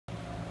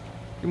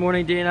Good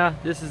morning, Dana.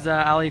 This is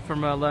Ali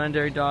from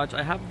Londonderry Dodge.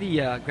 I have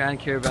the Grand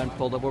Caravan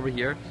pulled up over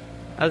here.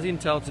 As you can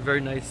tell, it's a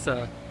very nice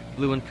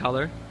blue in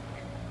color.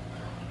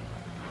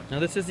 Now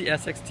this is the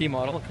SXT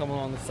model. I'll come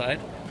along the side.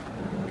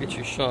 Get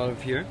you a shot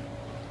of here.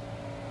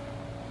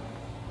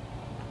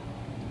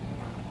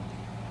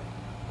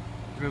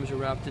 The rims are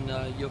wrapped in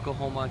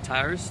Yokohama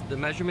tires. The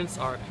measurements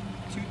are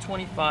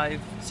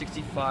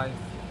 225/65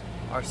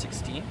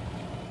 R16.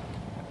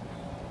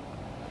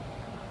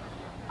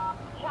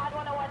 Chad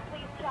 101,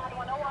 please, Chad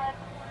 101.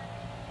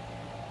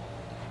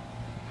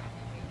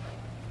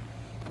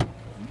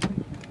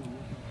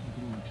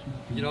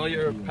 You get all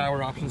your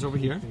power options over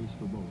here.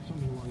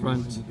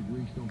 Front,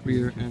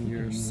 rear, and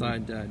your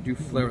side do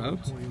flare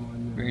out.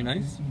 Very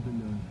nice.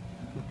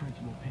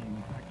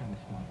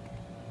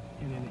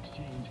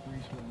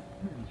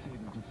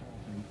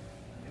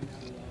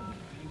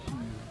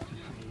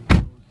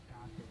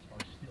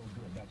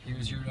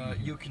 Here's your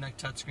Uconnect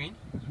touchscreen.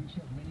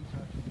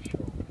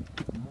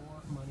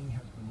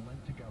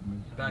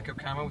 Backup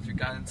camera with your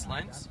guidance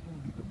lines.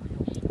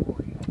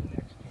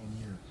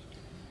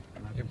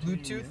 Your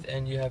Bluetooth,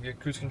 and you have your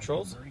cruise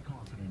controls.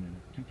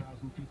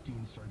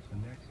 2015 starts the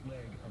next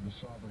leg of the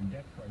sovereign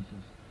debt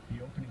crisis.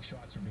 The opening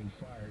shots are being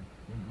fired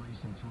in Greece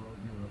and throughout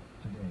Europe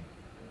today.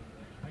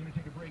 I'm going to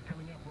take a break.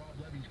 Coming up, Rob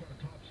Levy's got a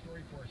top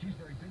story for us. He's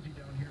very busy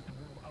down here at the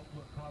World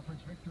Outlook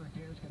Conference. Victor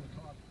Adair's going to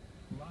talk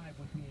live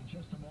with me in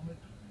just a moment.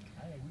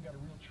 Hey, we got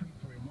a real treat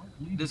for you. Mark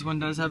Lee. This one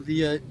does have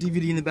the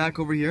DVD in the back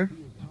over here.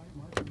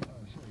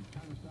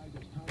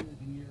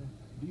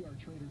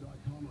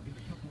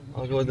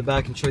 I'll go to the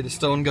back and show you the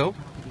Stone Go.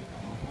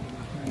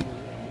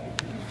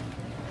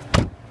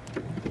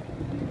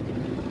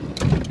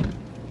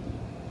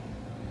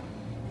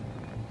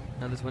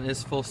 Now this one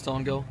is full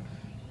Stone Go.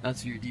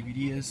 That's where your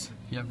DVD is.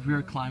 You have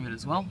rear climate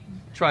as well.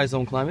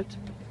 Tri-zone climate.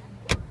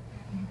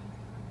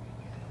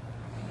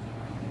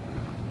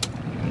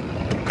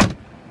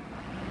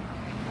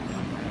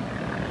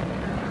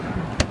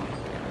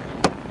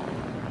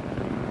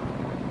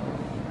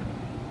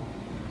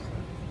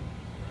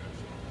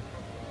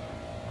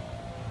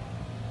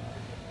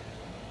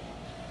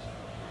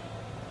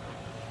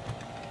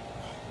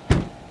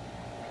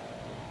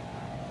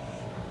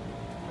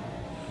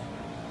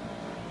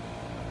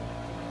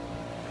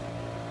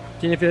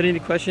 And if you have any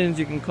questions,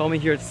 you can call me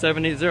here at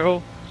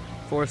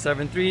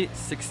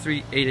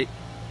 780-473-6388.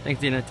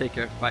 Thanks, Dina. Take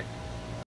care. Bye.